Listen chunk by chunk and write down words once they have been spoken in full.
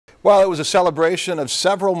Well, it was a celebration of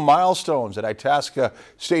several milestones at Itasca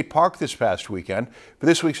State Park this past weekend. For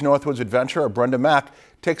this week's Northwoods adventure, our Brenda Mack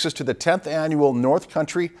takes us to the 10th annual North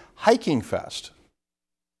Country Hiking Fest.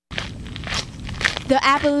 The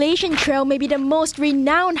Appalachian Trail may be the most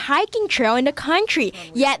renowned hiking trail in the country,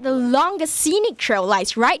 yet the longest scenic trail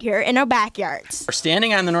lies right here in our backyards. We're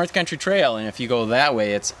standing on the North Country Trail, and if you go that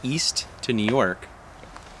way, it's east to New York,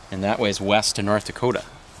 and that way is west to North Dakota.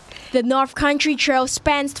 The North Country Trail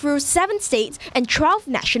spans through 7 states and 12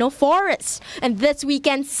 national forests. And this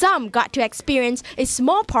weekend, some got to experience a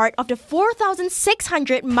small part of the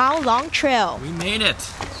 4,600-mile-long trail. We made it!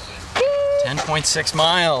 10.6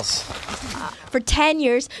 miles. For 10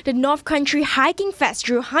 years, the North Country Hiking Fest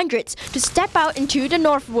drew hundreds to step out into the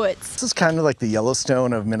Northwoods. This is kind of like the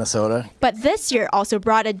Yellowstone of Minnesota. But this year also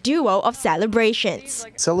brought a duo of celebrations.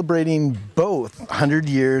 Celebrating both 100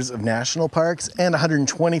 years of national parks and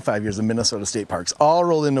 125 years of Minnesota state parks, all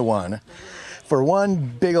rolled into one, for one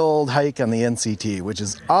big old hike on the NCT, which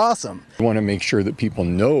is awesome. We want to make sure that people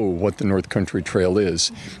know what the North Country Trail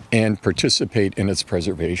is and participate in its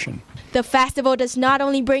preservation. The festival does not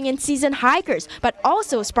only bring in seasoned hikers, but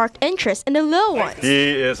also sparked interest in the little ones.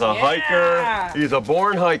 He is a hiker. He's a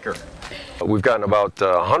born hiker. We've gotten about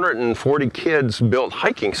 140 kids built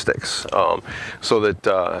hiking sticks, so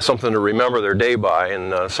that something to remember their day by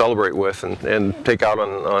and celebrate with and take out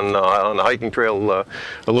on the hiking trail a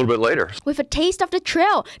little bit later. With a taste of the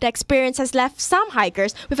trail, the experience has left some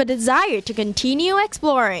hikers with a desire to continue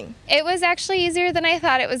exploring. It was actually easier than I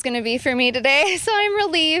thought it was going to be for me today, so I'm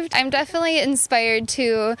relieved. I'm definitely inspired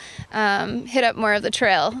to hit up more of the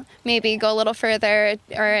trail, maybe go a little further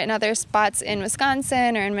or in other spots in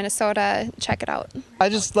Wisconsin or in Minnesota. Check it out. I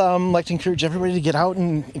just like to encourage everybody to get out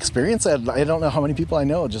and experience it. I don't know how many people I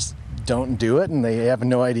know just don't do it and they have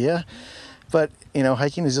no idea. But, you know,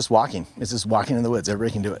 hiking is just walking. It's just walking in the woods.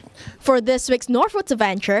 Everybody can do it. For this week's Northwoods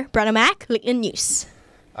adventure, Brenda Mack, Lakeland News.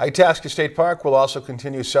 Itasca State Park will also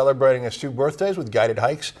continue celebrating its 2 birthdays with guided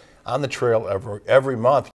hikes on the trail every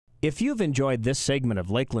month. If you've enjoyed this segment of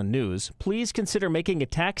Lakeland News, please consider making a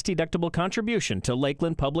tax-deductible contribution to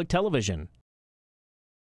Lakeland Public Television.